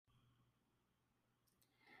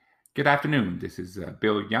Good afternoon. This is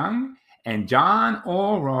Bill Young and John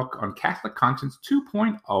O'Rourke on Catholic Conscience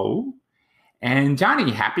 2.0. And Johnny,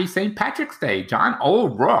 happy St. Patrick's Day. John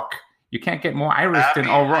O'Rourke. You can't get more Irish than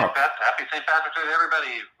O'Rourke. Happy St. Patrick's Day to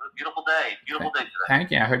everybody. Beautiful day. Beautiful day today. Thank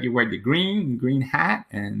you. I heard you wear the green hat.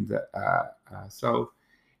 And so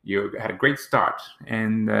you had a great start.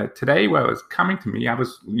 And today, when it was coming to me, I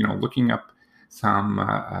was, looking up some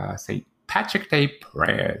St. Patrick Day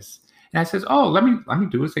prayers. And I says, let me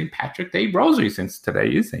do a St. Patrick Day rosary since today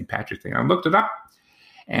is St. Patrick's Day. And I looked it up,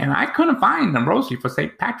 and I couldn't find a rosary for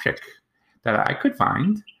St. Patrick that I could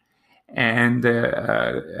find. And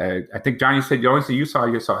I think Johnny said you saw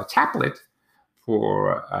a chaplet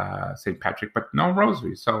for St. Patrick, but no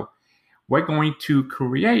rosary. So we're going to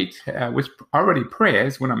create with already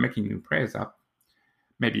prayers. We're not making new prayers up,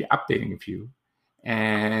 maybe updating a few.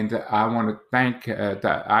 And I want to thank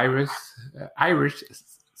the Irish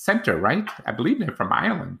Center, right? I believe they're from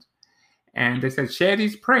Ireland. And they said, share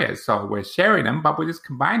these prayers. So we're sharing them, but we're just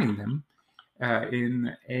combining them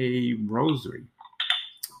in a rosary.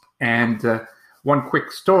 And one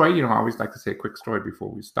quick story, I always like to say a quick story before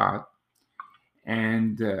we start.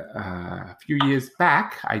 And a few years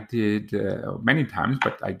back, I did many times,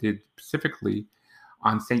 but I did specifically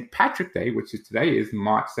on St. Patrick Day, which today is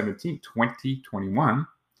March 17, 2021.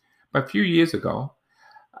 But a few years ago,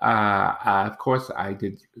 of course, I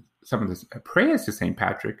did some of the prayers to St.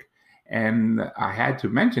 Patrick, and I had to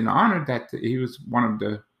honor that he was one of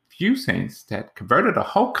the few saints that converted a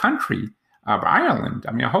whole country of Ireland.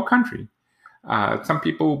 I mean, a whole country. Some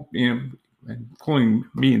people, including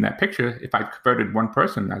me in that picture, if I converted one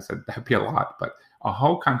person, I said that'd be a lot, but a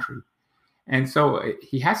whole country. And so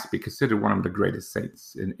he has to be considered one of the greatest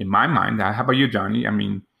saints in my mind. How about you, Johnny? I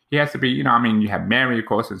mean, he has to be, you have Mary, of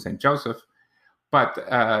course, and St. Joseph. But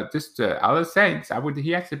just other saints,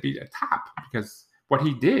 he has to be a top because what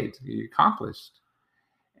he did, he accomplished.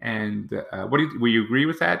 And will you agree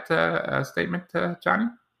with that statement, Johnny?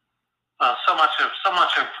 So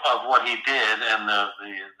much of what he did and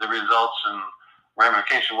the results and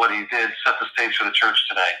ramification of what he did set the stage for the church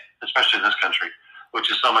today, especially in this country,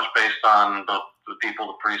 which is so much based on both the people,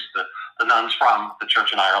 the priests, the nuns from the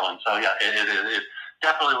church in Ireland. So yeah, it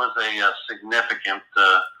definitely was a significant.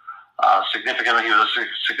 He was a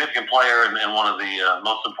significant player and one of the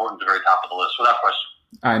most important, the very top of the list, without question.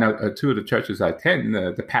 I know two of the churches I attend,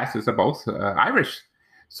 the pastors are both Irish.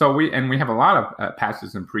 So we have a lot of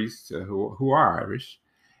pastors and priests who are Irish,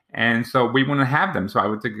 and so we want to have them. So I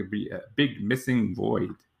would think it'd be a big missing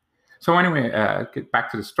void. So anyway, get back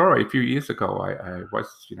to the story. A few years ago, I was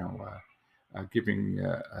giving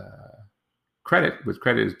credit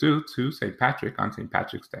is due to St. Patrick on St.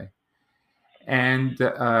 Patrick's Day. And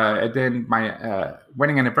then my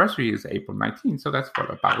wedding anniversary is April 19th, so that's for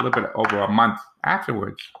about a little bit over a month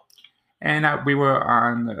afterwards. And we were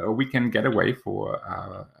on a weekend getaway for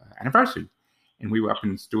anniversary. And we were up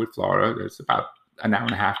in Stuart, Florida. It's about an hour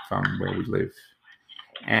and a half from where we live.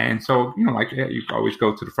 And so, you always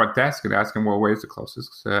go to the front desk and ask them, well, where's the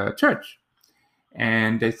closest church?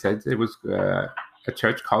 And they said it was a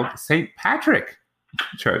church called St. Patrick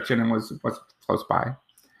Church, and it was close by.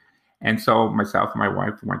 And so myself and my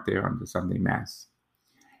wife went there on the Sunday Mass.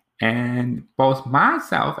 And both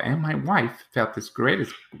myself and my wife felt this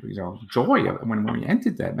greatest, joy when we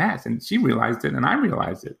entered that Mass. And she realized it and I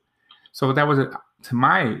realized it. So that was, to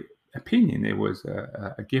my opinion, it was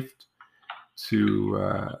a gift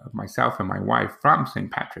to myself and my wife from St.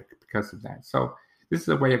 Patrick because of that. So this is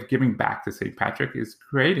a way of giving back to St. Patrick, is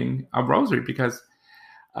creating a rosary because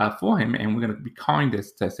for him, and we're going to be calling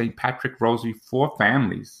this the St. Patrick Rosary for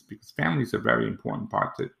families, because families are a very important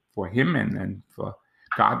part for him and for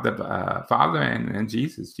God the Father and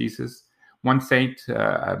Jesus. One saint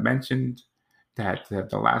mentioned that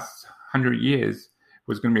the last 100 years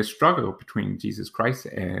was going to be a struggle between Jesus Christ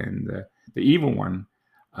and the evil one,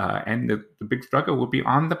 and the big struggle will be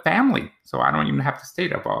on the family. So I don't even have to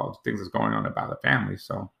state up all the things that's going on about the family.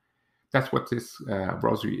 So that's what this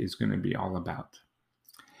rosary is going to be all about.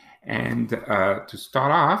 And to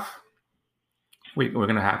start off, we're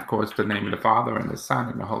going to have, of course, the name of the Father and the Son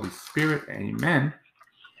and the Holy Spirit. Amen.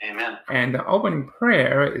 Amen. And the opening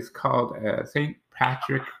prayer is called St.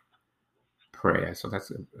 Patrick Prayer. So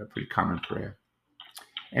that's a pretty common prayer.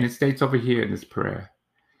 And it states over here in this prayer,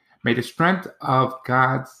 may the strength of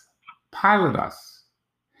God pilot us.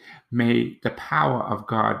 May the power of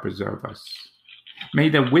God preserve us. May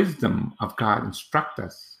the wisdom of God instruct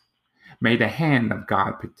us. May the hand of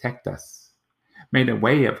God protect us. May the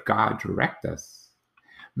way of God direct us.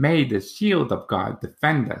 May the shield of God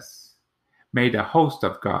defend us. May the host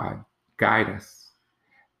of God guide us.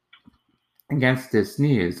 against the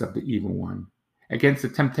sneers of the evil one, against the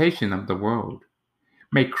temptation of the world.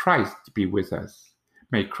 May Christ be with us.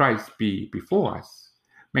 May Christ be before us.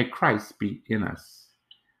 May Christ be in us.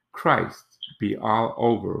 Christ be all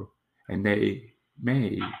over, and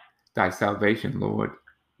may thy salvation, Lord,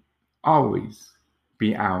 always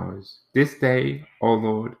be ours, this day, O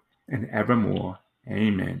Lord, and evermore.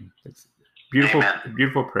 Amen. That's beautiful, Amen.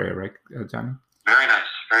 Beautiful prayer, right, Johnny? Very nice,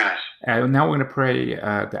 very nice. Now we're going to pray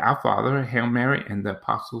the Our Father, Hail Mary, and the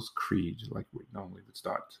Apostles' Creed, like we normally would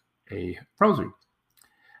start a rosary.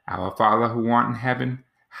 Our Father, who art in heaven,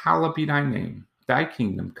 hallowed be thy name. Thy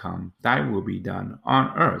kingdom come, thy will be done,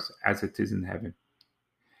 on earth as it is in heaven.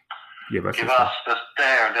 Give us this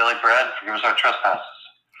day our daily bread, and forgive us our trespasses,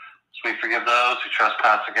 as we forgive those who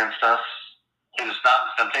trespass against us. Lead us not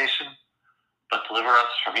into temptation, but deliver us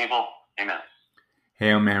from evil. Amen.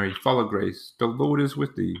 Hail Mary, full of grace, the Lord is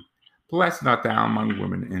with thee. Blessed art thou among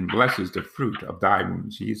women, and blessed is the fruit of thy womb,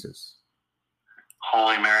 Jesus.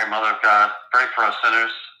 Holy Mary, Mother of God, pray for us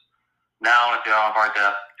sinners, now and at the hour of our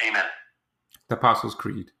death. Amen. The Apostles'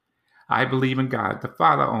 Creed. I believe in God, the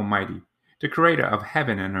Father Almighty, the creator of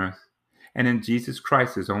heaven and earth, and in Jesus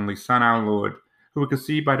Christ, his only Son, our Lord, who was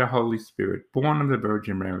conceived by the Holy Spirit, born of the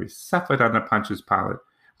Virgin Mary, suffered under Pontius Pilate,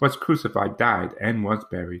 was crucified, died, and was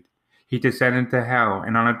buried. He descended into hell,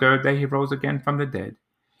 and on the third day he rose again from the dead.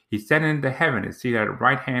 He ascended into heaven and seated at the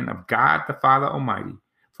right hand of God the Father Almighty.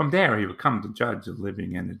 From there he will come to judge the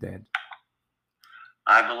living and the dead.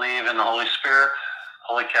 I believe in the Holy Spirit,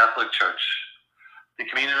 Holy Catholic Church, the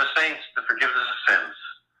communion of saints, the forgiveness of sins,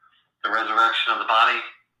 the resurrection of the body,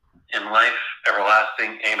 and life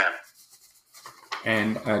everlasting. Amen.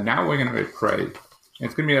 And now we're going to pray.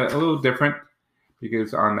 It's going to be a little different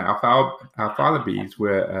because on the Our Father beads,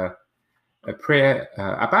 we're a prayer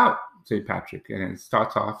about St. Patrick. And it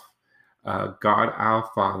starts off, God our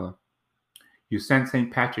Father, you sent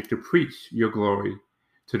St. Patrick to preach your glory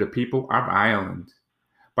to the people of Ireland.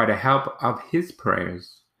 By the help of his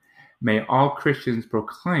prayers, may all Christians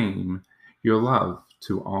proclaim your love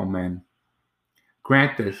to all men.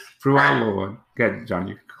 Grant this through our Lord. Go ahead, John,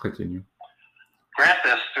 you can continue. Grant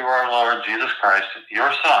this through our Lord Jesus Christ,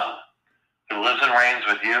 your Son, who lives and reigns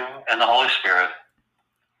with you and the Holy Spirit,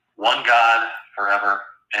 one God, forever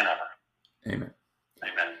and ever. Amen.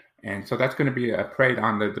 Amen. And so that's going to be prayed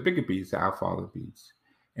on the bigger beads, the Our Father beads.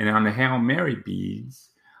 And on the Hail Mary beads,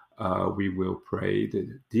 we will pray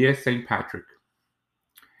the Dear St. Patrick,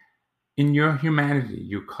 in your humanity,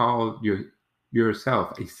 you called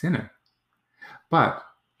yourself a sinner, but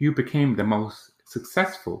you became the most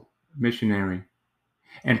successful missionary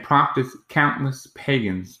and prompted countless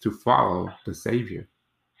pagans to follow the Savior.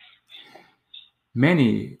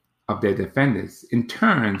 Many of their defenders, in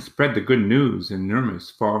turn, spread the good news in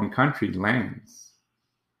numerous foreign country lands.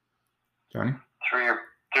 Johnny? Through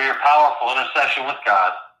your powerful intercession with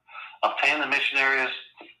God, obtain the missionaries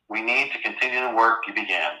we need to continue the work you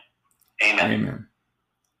began. Amen. Amen.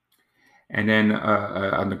 And then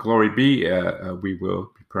on the Glory Be, we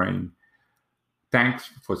will be praying, thanks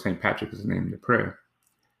for St. Patrick is the name of the prayer.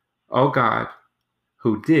 O God,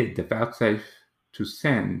 who did the vouchsafe to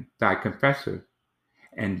send thy confessor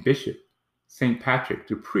and bishop, St. Patrick,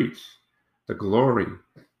 to preach the glory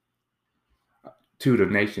to the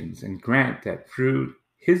nations, and grant that through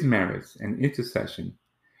his merits and intercession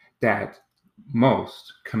that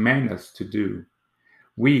most command us to do,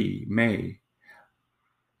 we may,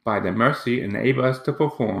 by the mercy, enable us to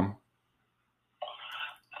perform.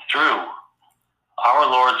 Through our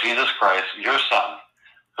Lord Jesus Christ, your Son,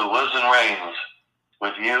 who lives and reigns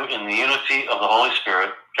with you in the unity of the Holy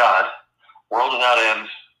Spirit, God, world without end.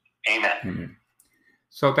 Amen. Amen.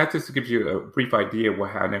 So that just gives you a brief idea of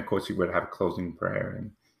how, and then of course you would have a closing prayer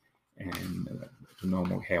and the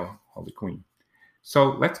normal Hail, Holy Queen.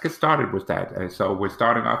 So let's get started with that. So we're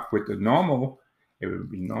starting off with the normal. It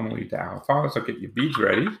would be normally the Our Father. So get your beads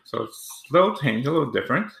ready. So it's a little change, a little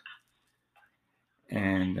different.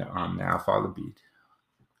 And on the Our Father bead.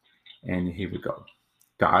 And here we go.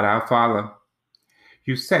 God our Father,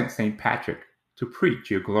 you sent St. Patrick to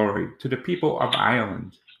preach your glory to the people of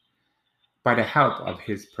Ireland. By the help of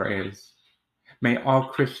his prayers, may all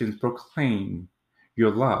Christians proclaim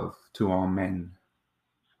your love to all men.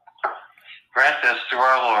 Grant this through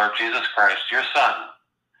our Lord Jesus Christ, your Son,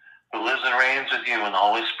 who lives and reigns with you in the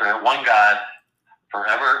Holy Spirit, one God,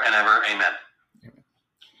 forever and ever. Amen. Amen.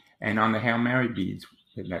 And on the Hail Mary beads,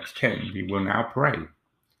 the next 10, we will now pray.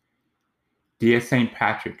 Dear St.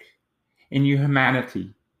 Patrick, in your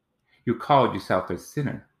humanity, you called yourself a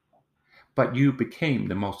sinner, but you became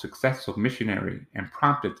the most successful missionary and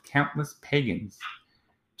prompted countless pagans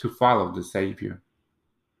to follow the Savior.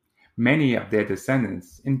 Many of their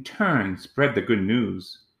descendants, in turn, spread the good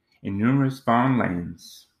news in numerous foreign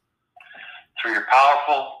lands. Through your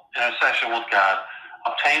powerful intercession with God,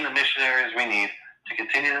 obtain the missionaries we need to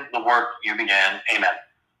continue the work you began. Amen.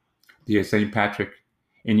 Dear St. Patrick,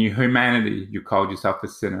 in your humanity, you called yourself a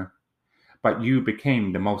sinner, but you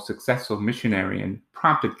became the most successful missionary and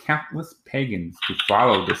prompted countless pagans to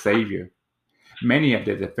follow the Savior. Many of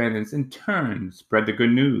their descendants, in turn, spread the good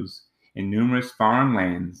news in numerous foreign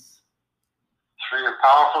lands. Through your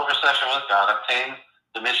powerful intercession with God, obtain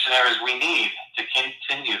the missionaries we need to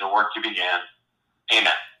continue the work you began.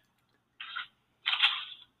 Amen.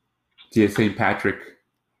 Dear St. Patrick,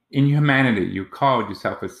 in your humanity, you called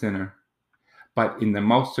yourself a sinner, but in the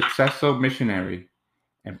most successful missionary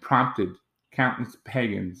and prompted countless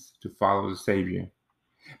pagans to follow the Savior.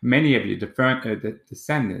 Many of your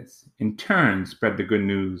descendants, in turn, spread the good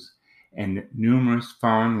news in numerous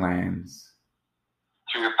foreign lands.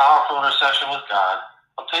 Through your powerful intercession with God,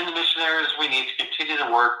 obtain the missionaries we need to continue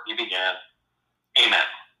the work you began. Amen.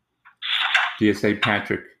 Dear St.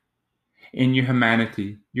 Patrick, in your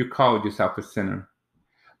humanity, you called yourself a sinner,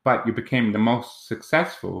 but you became the most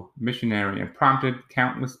successful missionary and prompted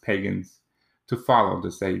countless pagans to follow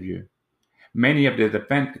the Savior. Many of their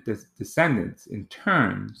descendants, in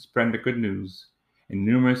turn, spread the good news in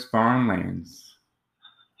numerous foreign lands.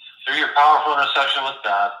 Through your powerful intercession with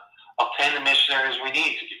God, obtain the missionaries we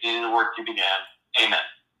need to continue the work you began. Amen.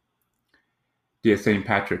 Dear St.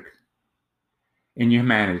 Patrick, in your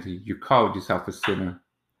humanity, you called yourself a sinner,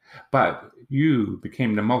 but you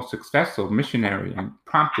became the most successful missionary and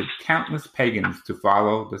prompted countless pagans to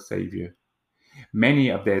follow the Savior. Many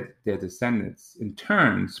of their descendants, in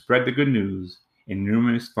turn, spread the good news in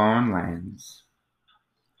numerous foreign lands.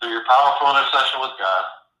 Through your powerful intercession with God,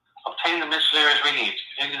 obtain the missionaries we need to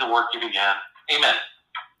continue the work you began. Amen.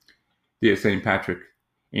 Dear St. Patrick,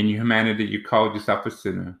 in your humanity, you called yourself a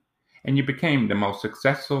sinner, and you became the most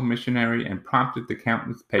successful missionary and prompted the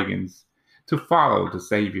countless pagans to follow the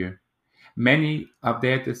Savior. Many of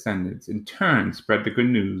their descendants, in turn, spread the good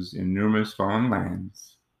news in numerous foreign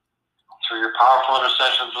lands. Through your powerful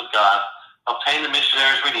intercessions with God, obtain the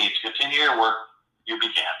missionaries we need to continue your work you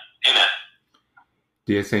began. Amen.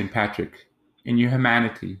 Dear St. Patrick, in your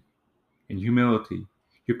humanity and humility,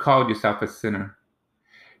 you called yourself a sinner.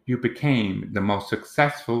 You became the most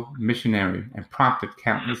successful missionary and prompted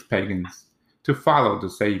countless pagans to follow the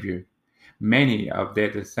Savior. Many of their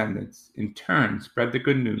descendants, in turn, spread the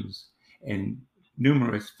good news in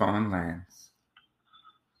numerous foreign lands.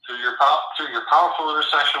 Through your powerful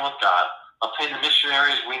intercession with God, obtain the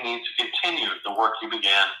missionaries we need to continue the work you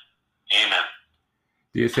began. Amen.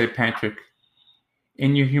 Dear St. Patrick,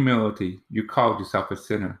 in your humility, you called yourself a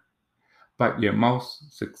sinner, but your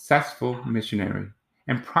most successful missionary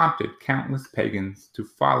and prompted countless pagans to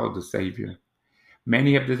follow the Savior.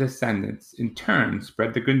 Many of the descendants, in turn,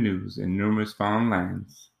 spread the good news in numerous foreign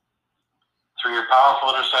lands. Through your powerful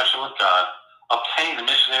intercession with God, obtain the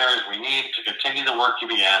missionaries we need to continue the work you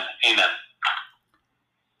began. Amen.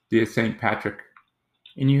 Dear St. Patrick,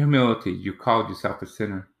 in your humility, you called yourself a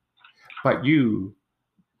sinner, but you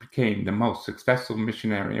became the most successful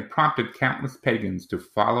missionary and prompted countless pagans to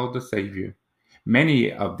follow the Savior.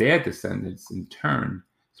 Many of their descendants, in turn,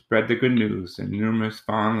 spread the good news in numerous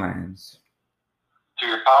foreign lands. Through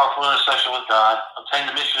your powerful intercession with God, obtain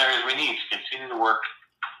the missionaries we need to continue the work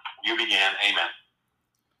you began. Amen.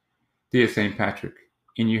 Dear St. Patrick,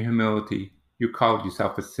 in your humility, you called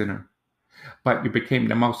yourself a sinner, but you became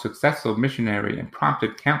the most successful missionary and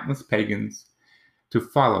prompted countless pagans to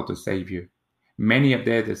follow the Savior. Many of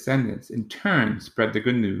their descendants, in turn, spread the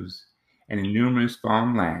good news and in numerous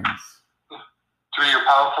foreign lands. Through your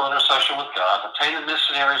powerful intercession with God, obtain the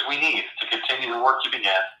missionaries we need to continue the work you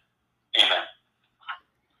began. Amen.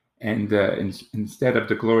 And instead of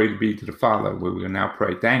the glory be to the Father, we will now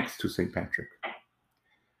pray thanks to St. Patrick.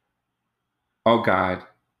 O God,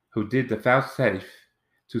 who did the vouchsafe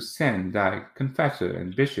to send thy confessor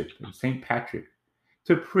and bishop and St. Patrick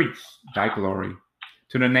to preach thy glory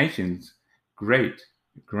to the nations, grant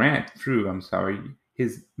through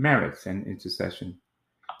his merits and intercession,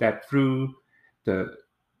 that through the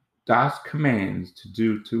God's commands to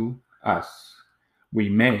do to us, we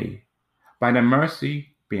may, by the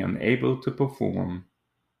mercy, be unable to perform.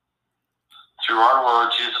 Through our Lord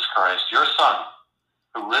Jesus Christ, your Son,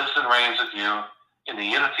 who lives and reigns with you in the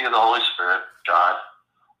unity of the Holy Spirit, God,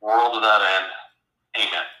 world without end.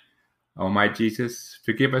 Amen. O my Jesus,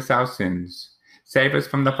 forgive us our sins. Save us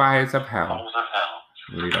from the fires of hell.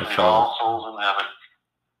 Lead our all souls in heaven,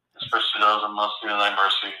 especially those in most need of thy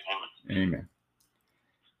mercy. Amen. Amen.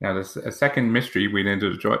 Now, the second mystery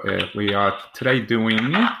we are today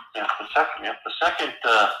doing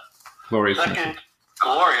Glorious. second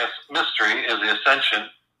glorious mystery is the ascension.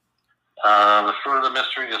 The fruit of the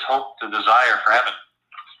mystery is hope, the desire for heaven.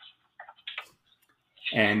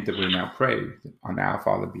 And we now pray on Our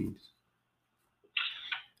Father beads.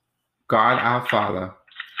 God our Father,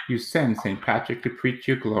 you send St. Patrick to preach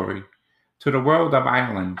your glory to the world of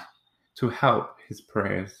Ireland to help his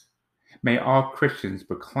prayers. May all Christians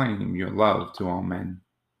proclaim your love to all men.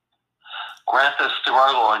 Grant this through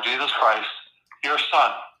our Lord Jesus Christ, your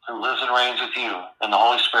Son, who lives and reigns with you and the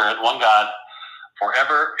Holy Spirit, one God,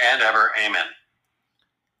 forever and ever. Amen.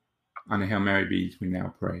 On the Hail Mary beads, we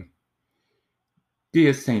now pray.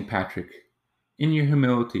 Dear St. Patrick, in your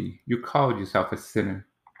humility, you called yourself a sinner,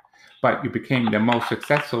 but you became the most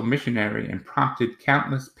successful missionary and prompted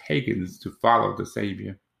countless pagans to follow the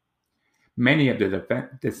Savior. Many of the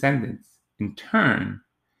descendants, in turn,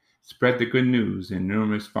 spread the good news in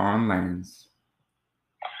numerous foreign lands.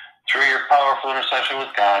 Through your powerful intercession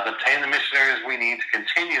with God, obtain the missionaries we need to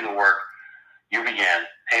continue the work you began.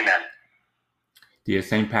 Amen. Dear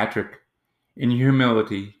St. Patrick, in your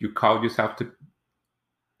humility, you called yourself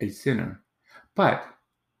a sinner, but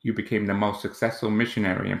you became the most successful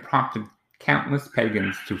missionary and prompted countless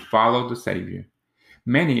pagans to follow the Savior.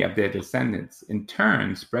 Many of their descendants, in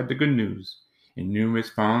turn, spread the good news in numerous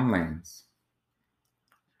foreign lands.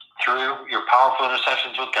 Through your powerful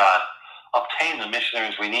intercessions with God, obtain the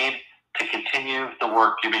missionaries we need to continue the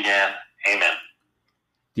work you began. Amen.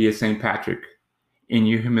 Dear St. Patrick, in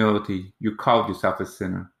your humility, you called yourself a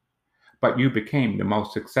sinner, but you became the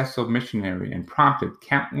most successful missionary and prompted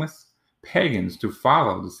countless pagans to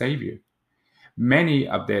follow the Savior. Many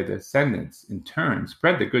of their descendants, in turn,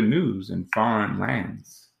 spread the good news in foreign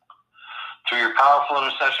lands. Through your powerful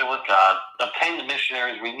intercession with God, obtain the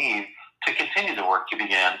missionaries we need to continue the work you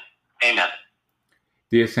began. Amen.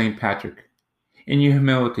 Dear St. Patrick, in your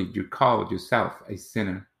humility, you called yourself a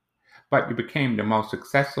sinner, but you became the most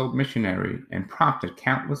successful missionary and prompted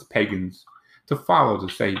countless pagans to follow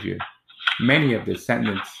the Savior. Many of the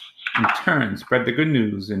descendants, in turn, spread the good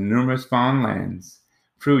news in numerous foreign lands.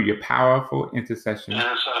 Through your powerful intercessions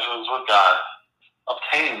with God,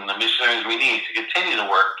 obtain the missionaries we need to continue the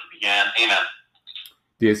work you began. Amen.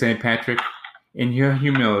 Dear St. Patrick, in your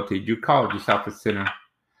humility, you called yourself a sinner,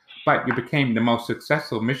 but you became the most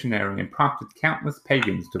successful missionary and prompted countless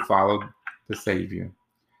pagans to follow the Savior.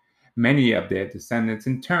 Many of their descendants,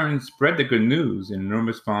 in turn, spread the good news in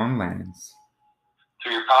numerous foreign lands.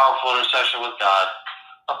 Through your powerful intercession with God,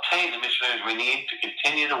 obtain the missionaries we need to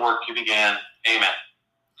continue the work you began. Amen.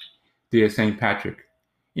 Dear St. Patrick,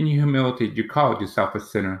 in your humility, you called yourself a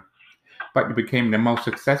sinner, but you became the most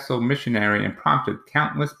successful missionary and prompted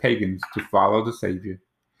countless pagans to follow the Savior.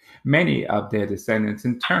 Many of their descendants,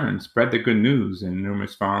 in turn, spread the good news in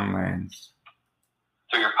numerous foreign lands.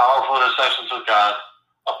 Through your powerful intercessions with God,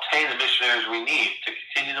 obtain the missionaries we need to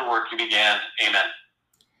continue the work you began. Amen.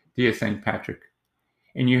 Dear St. Patrick,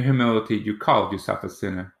 in your humility, you called yourself a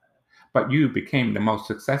sinner, but you became the most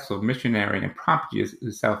successful missionary and prompted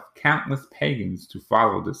yourself countless pagans to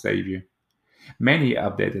follow the Savior. Many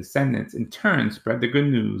of their descendants, in turn, spread the good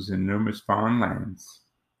news in numerous foreign lands.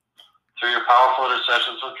 Through your powerful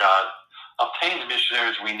intercessions with God, obtain the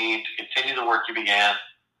missionaries we need to continue the work you began.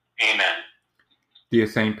 Amen. Dear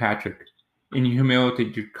St. Patrick, in your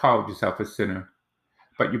humility, you called yourself a sinner,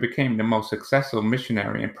 but you became the most successful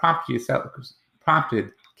missionary and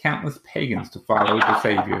prompted countless pagans to follow the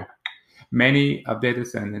Savior. Many of their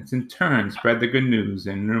descendants, in turn, spread the good news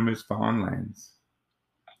in numerous foreign lands.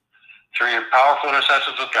 Through your powerful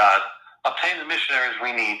intercessions with God, obtain the missionaries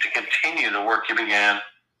we need to continue the work you began.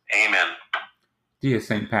 Amen. Dear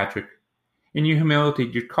St. Patrick, in your humility,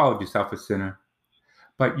 you called yourself a sinner,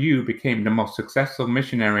 but you became the most successful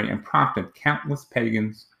missionary and prompted countless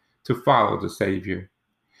pagans to follow the Savior.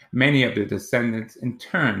 Many of the descendants, in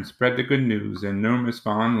turn, spread the good news in numerous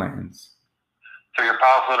foreign lands. Through your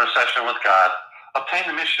powerful intercession with God, obtain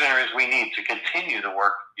the missionaries we need to continue the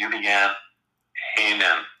work you began.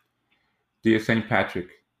 Amen. Dear St. Patrick,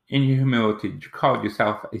 in your humility, you called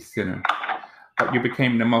yourself a sinner, but you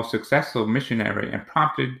became the most successful missionary and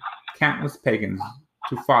prompted countless pagans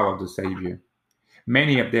to follow the Savior.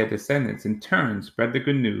 Many of their descendants, in turn, spread the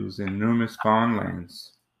good news in numerous foreign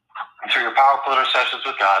lands. Through your powerful intercessions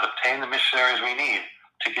with God, obtain the missionaries we need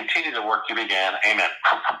to continue the work you began. Amen.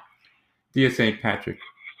 Dear St. Patrick,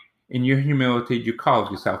 in your humility, you called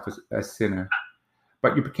yourself a sinner,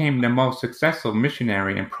 but you became the most successful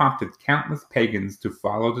missionary and prompted countless pagans to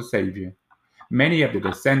follow the Savior. Many of the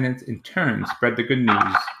descendants, in turn, spread the good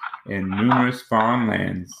news in numerous foreign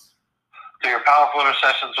lands. Through your powerful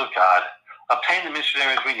intercessions with God, obtain the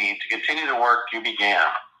missionaries we need to continue the work you began.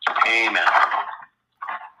 Amen.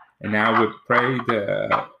 And now we'll pray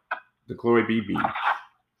the Glory Be.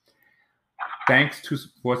 Thanks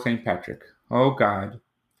for St. Patrick, O God,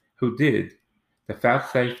 who did the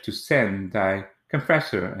vouchsafe to send thy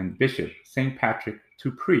confessor and bishop, St. Patrick,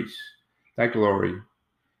 to preach thy glory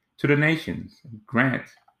to the nations, and grant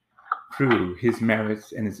through his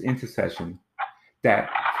merits and his intercession that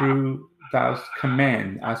through thou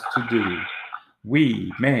command us to do,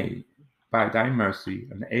 we may, by thy mercy,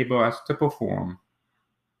 enable us to perform.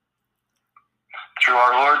 Through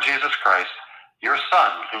our Lord Jesus Christ, your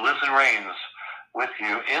Son, who lives and reigns with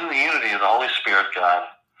you in the unity of the Holy Spirit, God,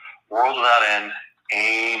 world without end.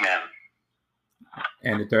 Amen.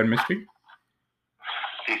 And the third mystery?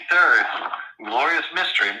 The third glorious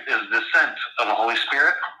mystery is the descent of the Holy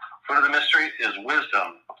Spirit. Fruit of the mystery is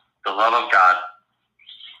wisdom, the love of God.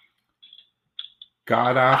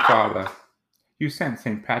 God our Father, you sent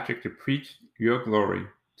St. Patrick to preach your glory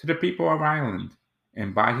to the people of Ireland,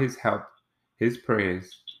 and by his help, his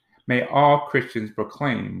prayers, may all Christians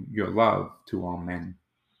proclaim your love to all men.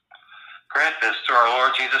 Grant this through our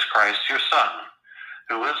Lord Jesus Christ, your Son,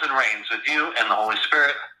 who lives and reigns with you and the Holy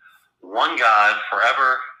Spirit, one God,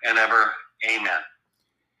 forever and ever. Amen.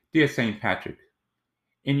 Dear St. Patrick,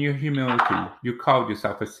 in your humility, you called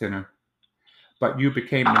yourself a sinner, but you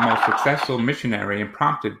became the most successful missionary and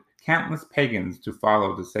prompted countless pagans to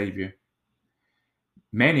follow the Savior.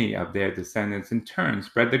 Many of their descendants in turn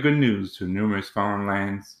spread the good news to numerous foreign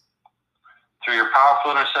lands. Through your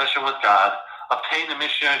powerful intercession with God, obtain the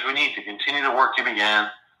missionaries we need to continue the work you began.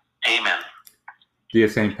 Amen. Dear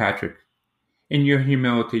St. Patrick, in your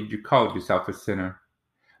humility you called yourself a sinner,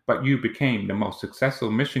 but you became the most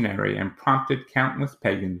successful missionary and prompted countless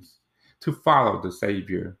pagans to follow the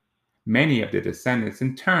Savior. Many of their descendants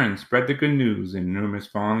in turn spread the good news in numerous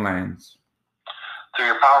foreign lands. Through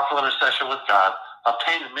your powerful intercession with God,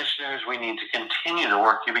 obtain the missionaries we need to continue the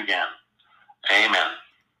work you began. Amen.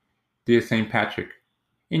 Dear St. Patrick,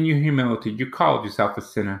 in your humility you called yourself a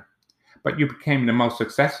sinner, but you became the most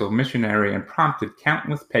successful missionary and prompted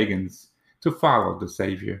countless pagans to follow the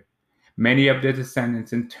Savior. Many of their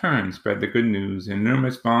descendants in turn spread the good news in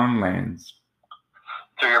numerous foreign lands.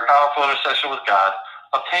 Through your powerful intercession with God,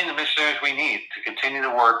 obtain the missionaries we need to continue the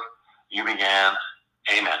work you began.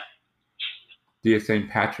 Amen. Dear St.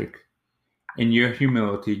 Patrick, in your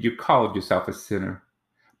humility you called yourself a sinner,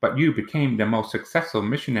 but you became the most successful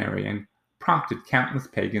missionary and prompted countless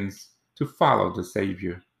pagans to follow the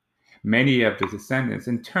Savior. Many of the descendants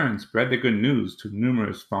in turn spread the good news to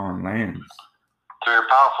numerous foreign lands. Through your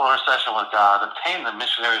powerful intercession with God, obtain the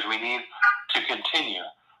missionaries we need to continue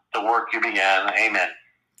the work you began. Amen.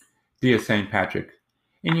 Dear St. Patrick,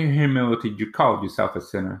 in your humility you called yourself a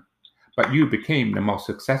sinner, but you became the most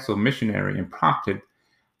successful missionary and prompted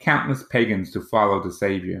countless pagans to follow the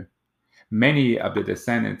Savior. Many of the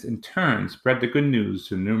descendants in turn spread the good news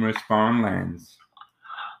to numerous foreign lands.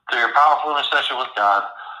 Through your powerful intercession with God,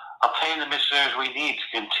 obtain the missionaries we need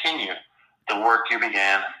to continue the work you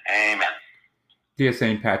began. Amen. Dear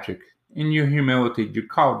St. Patrick, in your humility you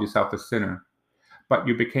called yourself a sinner, but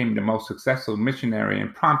you became the most successful missionary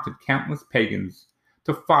and prompted countless pagans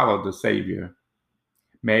to follow the Savior.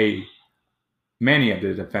 May many of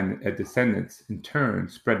the descendants in turn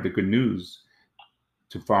spread the good news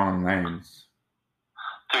to foreign lands.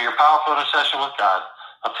 Through your powerful intercession with God,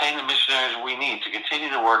 obtain the missionaries we need to continue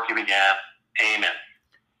the work you began. Amen.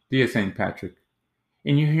 Dear St. Patrick,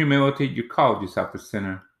 in your humility you called yourself a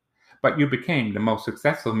sinner, but you became the most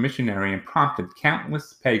successful missionary and prompted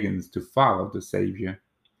countless pagans to follow the Savior.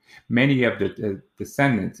 Many of the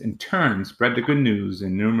descendants in turn spread the good news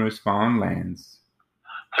in numerous foreign lands.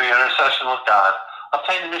 Through your intercession with God,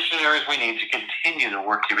 obtain the missionaries we need to continue the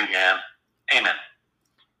work you began. Amen.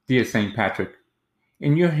 Dear St. Patrick,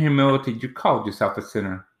 in your humility you called yourself a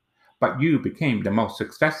sinner, but you became the most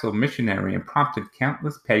successful missionary and prompted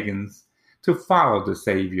countless pagans to follow the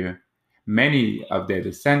Savior. Many of their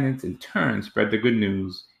descendants in turn spread the good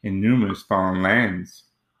news in numerous foreign lands.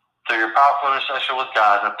 Through your powerful intercession with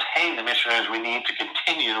God, obtain the missionaries we need to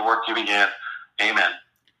continue the work you began. Amen.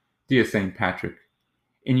 Dear St. Patrick,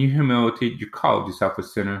 in your humility you called yourself a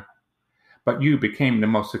sinner, but you became the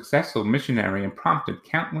most successful missionary and prompted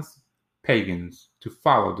countless pagans to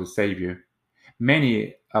follow the Savior.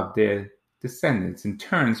 Many of their descendants in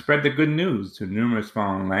turn spread the good news to numerous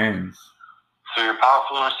foreign lands. Through your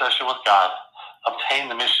powerful intercession with God, obtain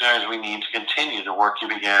the missionaries we need to continue the work you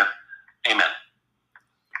began. Amen.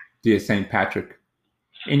 Dear St. Patrick,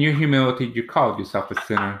 in your humility you called yourself a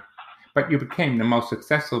sinner, but you became the most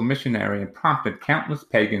successful missionary and prompted countless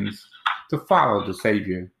pagans to follow the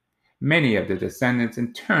Savior. Many of the descendants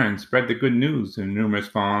in turn spread the good news in numerous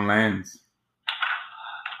foreign lands.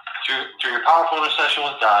 Through your powerful intercession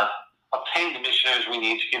with God, obtain the missionaries we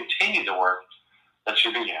need to continue the work that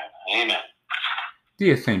you began. Amen.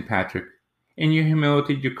 Dear St. Patrick, in your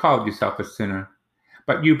humility you called yourself a sinner,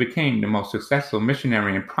 but you became the most successful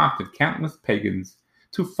missionary and prompted countless pagans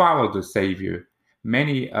to follow the Savior.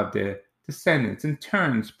 Many of the descendants in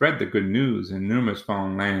turn spread the good news in numerous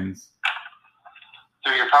foreign lands.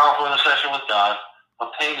 Through your powerful intercession with God,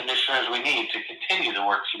 obtain the missionaries we need to continue the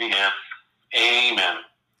works you began. Amen.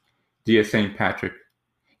 Dear St. Patrick,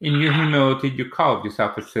 in your humility you called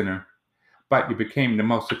yourself a sinner, but you became the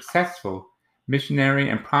most successful missionary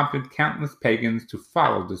and prompted countless pagans to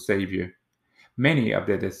follow the Savior. Many of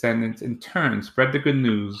their descendants in turn spread the good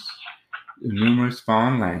news in numerous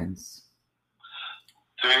foreign lands.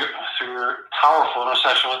 Through your powerful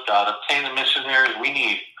intercession with God, obtain the missionaries we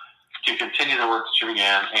need to continue the work that you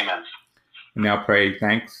began. Amen. And now pray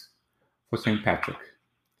thanks for St. Patrick.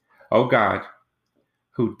 O God,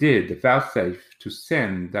 who did vouchsafe to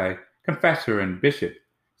send thy confessor and bishop,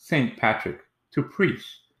 St. Patrick, to preach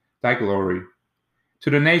thy glory to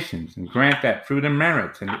the nations, and grant that through the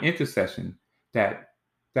merits and the intercession that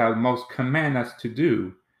thou most command us to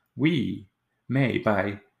do, we may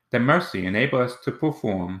by thy mercy enable us to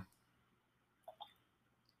perform.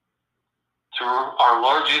 Through our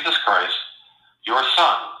Lord Jesus Christ, your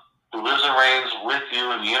Son, who lives and reigns with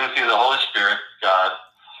you in the unity of the Holy Spirit, God,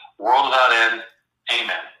 world without end.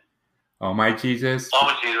 Amen. O my Jesus,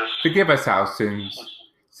 Jesus, forgive us our sins,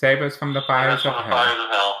 save us from the fires of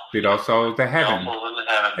hell, lead all souls to heaven,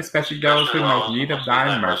 especially those who most need of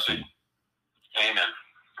thy mercy. Amen.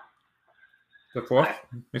 The fourth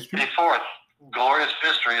mystery? The fourth glorious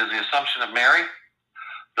mystery is the Assumption of Mary.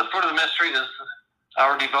 The fruit of the mystery is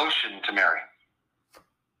our devotion to Mary.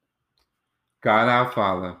 God our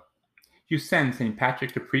Father, you send St.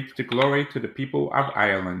 Patrick to preach the glory to the people of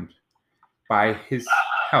Ireland. By his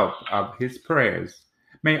help of his prayers,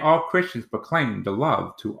 may all Christians proclaim the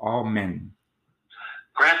love to all men.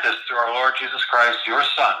 Grant this through our Lord Jesus Christ, your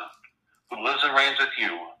Son, who lives and reigns with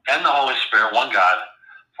you, and the Holy Spirit, one God,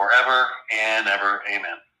 forever and ever.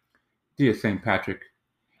 Amen. Dear St. Patrick,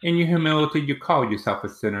 in your humility you called yourself a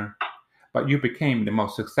sinner, but you became the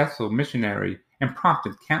most successful missionary and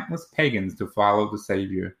prompted countless pagans to follow the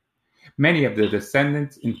Savior. Many of the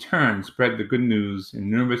descendants in turn spread the good news in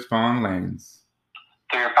numerous foreign lands.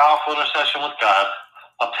 Through your powerful intercession with God,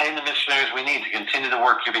 obtain the missionaries we need to continue the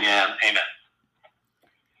work you began. Amen.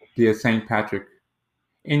 Dear St. Patrick,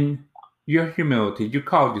 in your humility you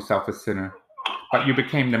called yourself a sinner, but you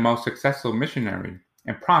became the most successful missionary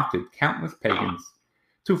and prompted countless pagans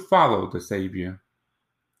to follow the Savior.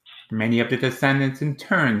 Many of the descendants in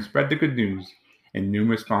turn spread the good news in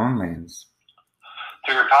numerous foreign lands.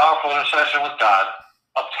 Through your powerful intercession with God,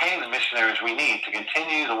 obtain the missionaries we need to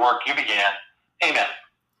continue the work you began. Amen.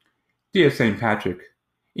 Dear St. Patrick,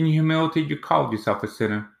 in your humility you called yourself a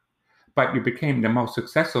sinner, but you became the most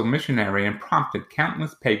successful missionary and prompted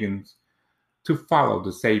countless pagans to follow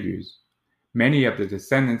the Saviors. Many of the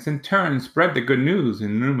descendants in turn spread the good news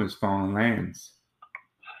in numerous foreign lands.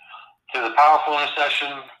 Through the powerful intercession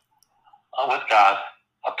with God,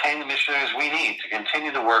 obtain the missionaries we need to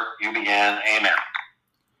continue the work you began. Amen.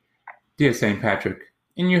 Dear St. Patrick,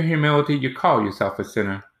 in your humility you call yourself a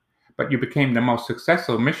sinner, but you became the most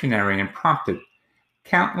successful missionary and prompted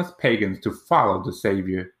countless pagans to follow the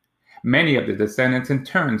Savior. Many of the descendants in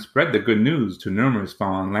turn spread the good news to numerous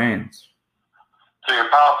foreign lands. Through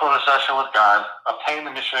your powerful intercession with God, obtain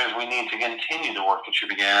the missionaries we need to continue the work that you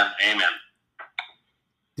began. Amen.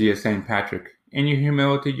 Dear St. Patrick, in your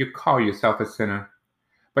humility you call yourself a sinner,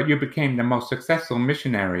 but you became the most successful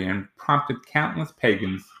missionary and prompted countless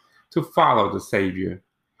pagans to follow the Savior.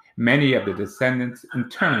 Many of the descendants in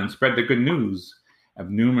turn spread the good news of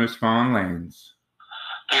numerous foreign lands.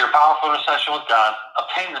 Through your powerful intercession with God,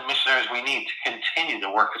 obtain the missionaries we need to continue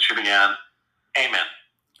the work that you began. Amen.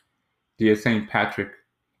 Dear St. Patrick,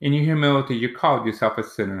 in your humility you called yourself a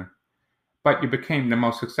sinner, but you became the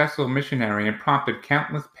most successful missionary and prompted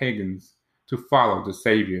countless pagans to follow the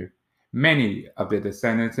Savior. Many of the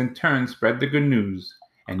descendants in turn spread the good news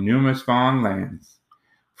in numerous foreign lands.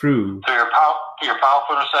 Through your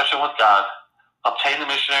powerful intercession with God, obtain the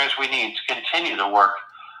missionaries we need to continue the work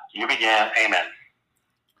you began. Amen.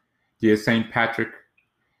 Dear St. Patrick,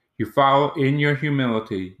 you follow in your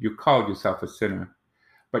humility, you called yourself a sinner,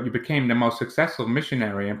 but you became the most successful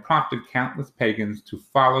missionary and prompted countless pagans to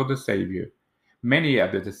follow the Savior. Many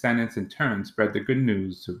of the descendants in turn spread the good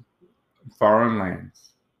news to foreign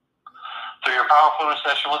lands. Through your powerful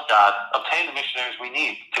intercession with God, obtain the missionaries we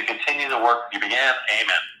need to continue the work you began.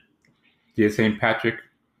 Amen. Dear St. Patrick,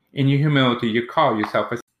 in your humility you call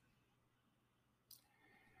yourself a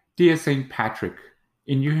Dear St. Patrick,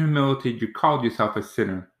 in your humility you called yourself a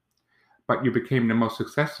sinner, but you became the most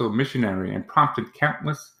successful missionary and prompted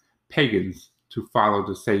countless pagans to follow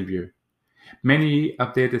the Savior. Many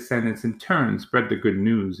of their descendants in turn spread the good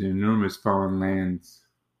news in numerous foreign lands.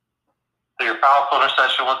 Through your powerful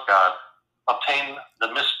intercession with God, obtain the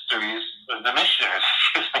missionaries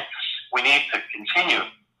we need to continue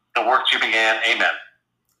the work you began. Amen.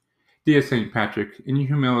 Dear St. Patrick, in your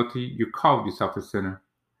humility you called yourself a sinner,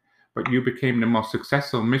 but you became the most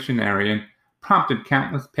successful missionary and prompted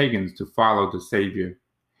countless pagans to follow the Savior.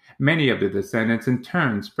 Many of the descendants in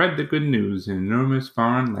turn spread the good news in numerous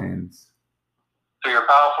foreign lands. Through your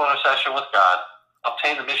powerful intercession with God,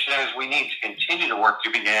 obtain the missionaries we need to continue the work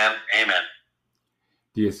you began. Amen.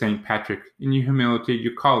 Dear St. Patrick, in your humility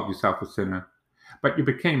you called yourself a sinner, but you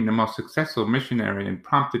became the most successful missionary and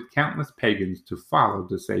prompted countless pagans to follow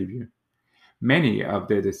the Savior. Many of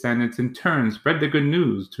their descendants in turn spread the good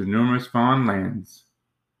news to numerous foreign lands.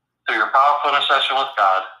 Through your powerful intercession with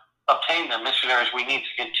God, obtain the missionaries we need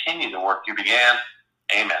to continue the work you began.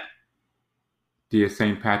 Amen. Dear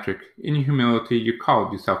St. Patrick, in your humility you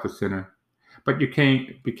called yourself a sinner, but you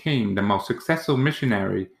became the most successful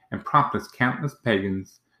missionary and prompted countless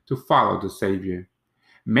pagans to follow the Savior.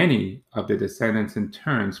 Many of their descendants in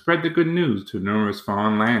turn spread the good news to numerous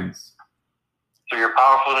foreign lands. Through your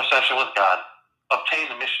powerful intercession with God, obtain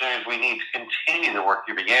the missionaries we need to continue the work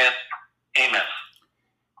you began. Amen.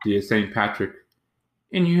 Dear St. Patrick,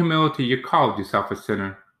 in your humility you called yourself a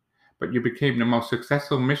sinner, but you became the most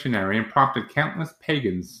successful missionary and prompted countless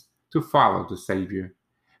pagans to follow the Savior.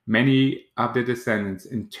 Many of their descendants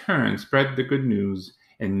in turn spread the good news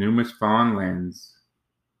in numerous foreign lands.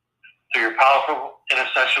 Through your powerful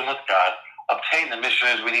intercession with God, obtain the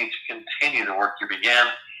missionaries we need to continue the work you began.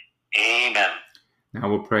 Amen. Now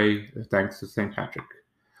we'll pray the thanks to St. Patrick.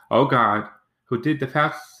 O God, who did the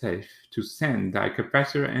vouchsafe to send thy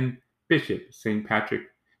confessor and bishop, St. Patrick,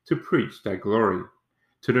 to preach thy glory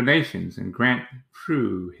to the nations, and grant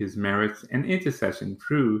through his merits and intercession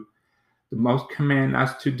through the most command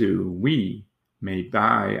us to do, we may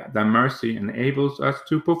by thy mercy enables us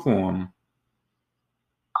to perform.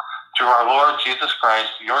 Through our Lord Jesus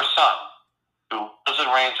Christ, your Son, who lives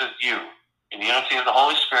and reigns with you in the unity of the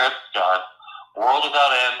Holy Spirit, God, world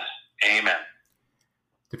without end. Amen.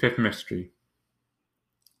 The fifth mystery.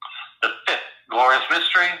 The fifth glorious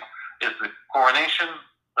mystery is the coronation,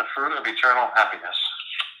 the fruit of eternal happiness.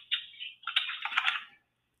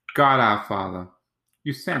 God our Father,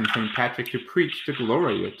 you sent St. Patrick to preach the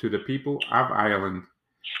glory to the people of Ireland,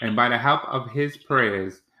 and by the help of his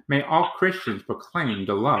prayers, may all Christians proclaim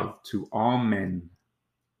the love to all men.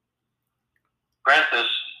 Grant this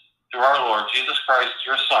through our Lord Jesus Christ,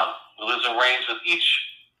 your Son, who lives and reigns with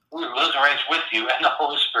you and the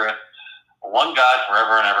Holy Spirit, one God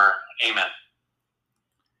forever and ever. Amen.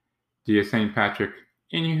 Dear St. Patrick,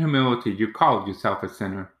 in your humility you called yourself a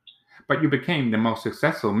sinner, but you became the most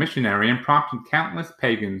successful missionary and prompted countless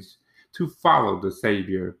pagans to follow the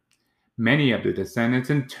Savior. Many of the descendants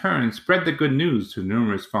in turn spread the good news to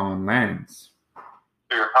numerous foreign lands.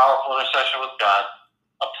 Through your powerful intercession with God,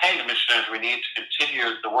 obtain the missionaries we need to continue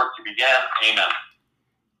the work you began. Amen.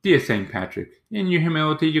 Dear St. Patrick, in your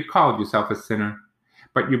humility you called yourself a sinner,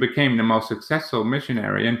 but you became the most successful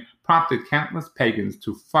missionary and prompted countless pagans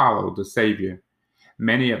to follow the Savior.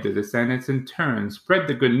 Many of the descendants in turn spread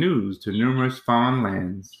the good news to numerous foreign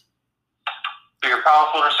lands. Through your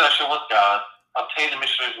powerful intercession with God, obtain the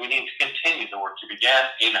missionaries we need to continue the work you began.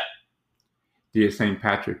 Amen. Dear St.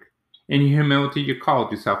 Patrick, in your humility you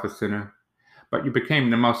called yourself a sinner, but you became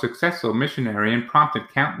the most successful missionary and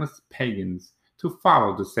prompted countless pagans to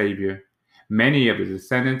follow the Savior. Many of the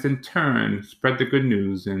descendants in turn spread the good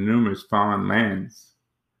news in numerous foreign lands.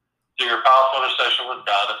 Through your powerful intercession with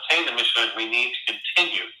God, obtain the missionaries we need to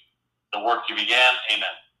continue the work you began. Amen.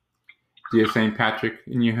 Dear St. Patrick,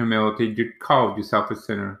 in your humility you called yourself a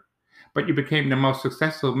sinner, but you became the most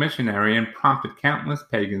successful missionary and prompted countless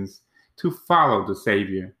pagans to follow the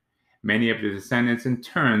Savior. Many of the descendants in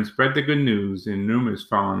turn spread the good news in numerous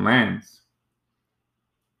foreign lands.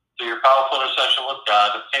 Through your powerful intercession with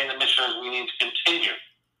God, obtain the missionaries we need to continue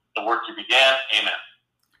the work you began. Amen.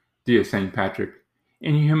 Dear St. Patrick,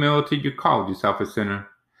 in your humility you called yourself a sinner,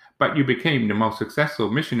 but you became the most successful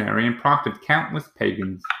missionary and prompted countless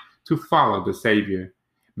pagans to follow the Savior.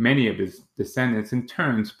 Many of his descendants in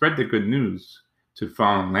turn spread the good news to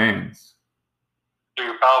foreign lands. Through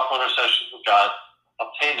your powerful intercession with God,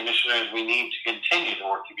 obtain the missionaries we need to continue the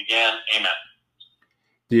work you began. Amen.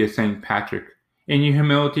 Dear St. Patrick, in your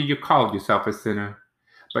humility you called yourself a sinner,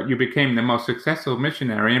 but you became the most successful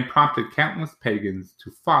missionary and prompted countless pagans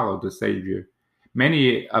to follow the Savior.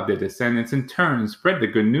 Many of their descendants in turn spread the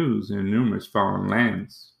good news in numerous foreign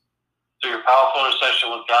lands. Through your powerful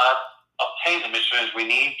intercession with God, obtain the missionaries we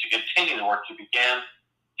need to continue the work you began.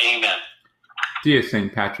 Amen. Dear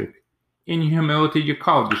St. Patrick, in your humility you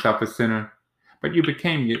called yourself a sinner, but you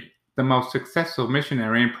became the most successful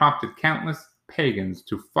missionary and prompted countless pagans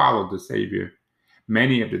to follow the Savior.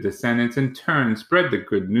 Many of the descendants in turn spread the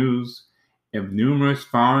good news of numerous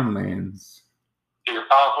foreign lands. Through your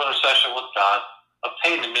powerful intercession with God,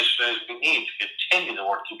 obtain the missionaries we need to continue the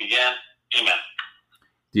work you began. Amen.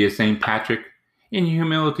 Dear St. Patrick, in your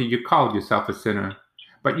humility you called yourself a sinner,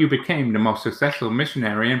 but you became the most successful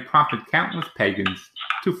missionary and prompted countless pagans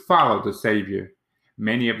to follow the Savior.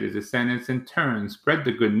 Many of the descendants in turn spread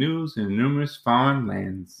the good news in numerous foreign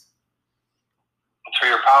lands. Through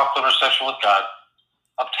your powerful intercession with God,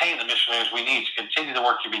 obtain the missionaries we need to continue the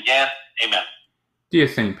work you began. Amen. Dear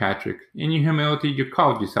St. Patrick, in your humility you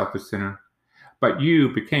called yourself a sinner, but you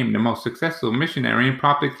became the most successful missionary and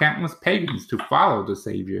prompted countless pagans to follow the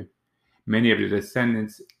Savior. Many of the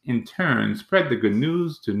descendants in turn spread the good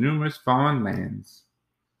news to numerous foreign lands.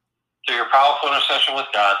 Through your powerful intercession with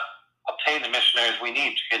God, obtain the missionaries we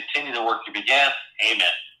need to continue the work you began. Amen.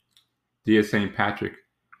 Dear St. Patrick,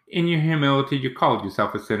 in your humility you called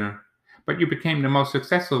yourself a sinner, but you became the most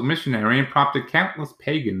successful missionary and prompted countless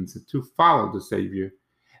pagans to follow the Savior.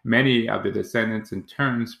 Many of the descendants in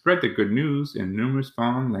turn spread the good news in numerous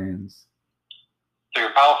foreign lands. Through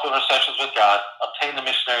your powerful intercessions with God, obtain the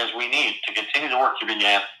missionaries we need to continue the work you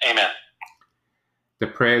began. Amen. The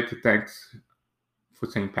prayer to thanks for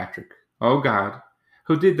St. Patrick. O God,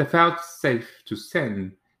 who did the vouchsafe to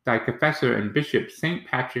send thy confessor and bishop St.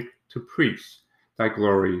 Patrick to preach thy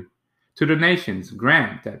glory to the nations,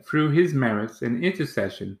 grant that through his merits and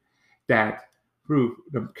intercession, that through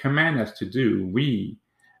the command us to do, we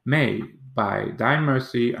may, by thy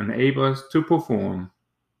mercy, enable us to perform.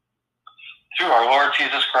 Through our Lord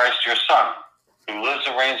Jesus Christ, your Son, who lives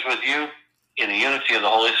and reigns with you in the unity of the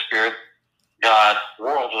Holy Spirit, God,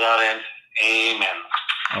 world without end. Amen.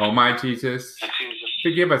 O my Jesus,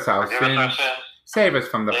 forgive us our sins, save us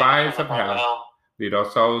from the fires of hell, lead our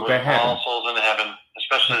souls to heaven. All souls into heaven,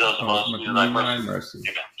 especially those of us who need thy mercy.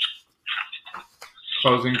 Amen.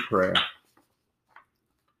 Closing prayer.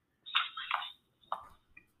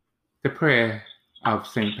 The prayer of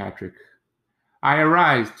St. Patrick. I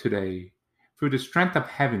arise today through the strength of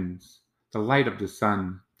heavens, the light of the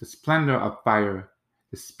sun, the splendor of fire,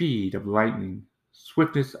 the speed of lightning,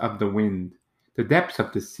 swiftness of the wind, the depths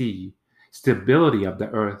of the sea, stability of the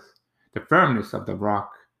earth, the firmness of the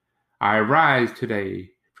rock. I arise today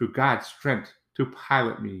through God's strength to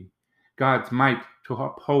pilot me, God's might to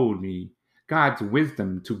uphold me, God's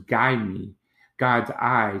wisdom to guide me, God's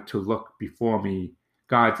eye to look before me,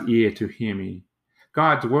 God's ear to hear me,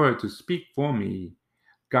 God's word to speak for me,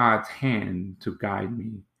 God's hand to guide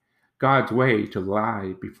me, God's way to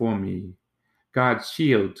lie before me, God's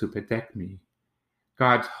shield to protect me,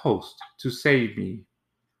 God's host to save me.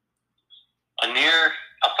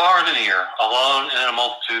 Afar and near, alone and in a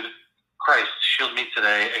multitude, Christ, shield me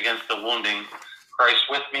today against the wounding. Christ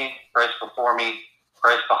with me, Christ before me,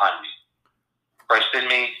 Christ behind me. Christ in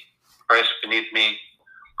me, Christ beneath me,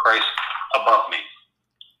 Christ above me.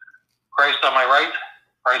 Christ on my right,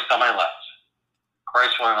 Christ on my left.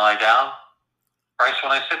 Christ when I lie down, Christ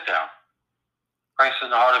when I sit down. Christ in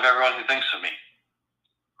the heart of everyone who thinks of me.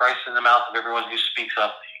 Christ in the mouth of everyone who speaks of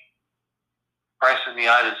me. Christ in the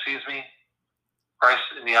eye that sees me. Christ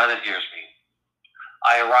in the eye that hears me.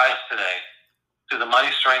 I arise today through the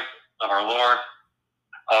mighty strength of our Lord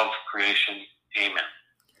of creation. Amen.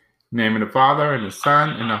 In the name of the Father, and the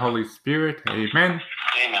Son, and the Holy Spirit. Amen.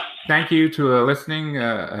 Amen. Thank you to listening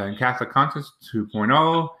in Catholic Conscience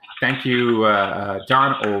 2.0. Thank you,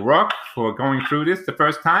 John O'Rourke, for going through this the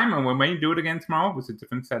first time, and we may do it again tomorrow with a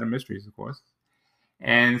different set of mysteries, of course.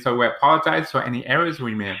 And so we apologize for any errors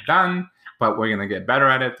we may have done, but we're going to get better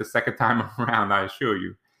at it the second time around, I assure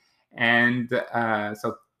you. And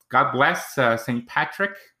so God bless St.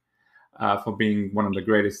 Patrick for being one of the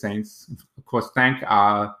greatest saints. Of course, thank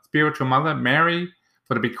our spiritual mother, Mary,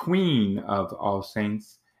 for the big queen of all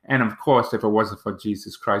saints. And of course, if it wasn't for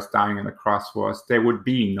Jesus Christ dying on the cross for us, there would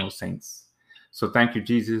be no saints. So thank you,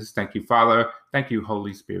 Jesus. Thank you, Father. Thank you,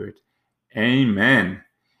 Holy Spirit. Amen.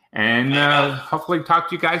 And hopefully talk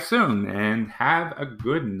to you guys soon. And have a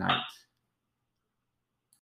good night.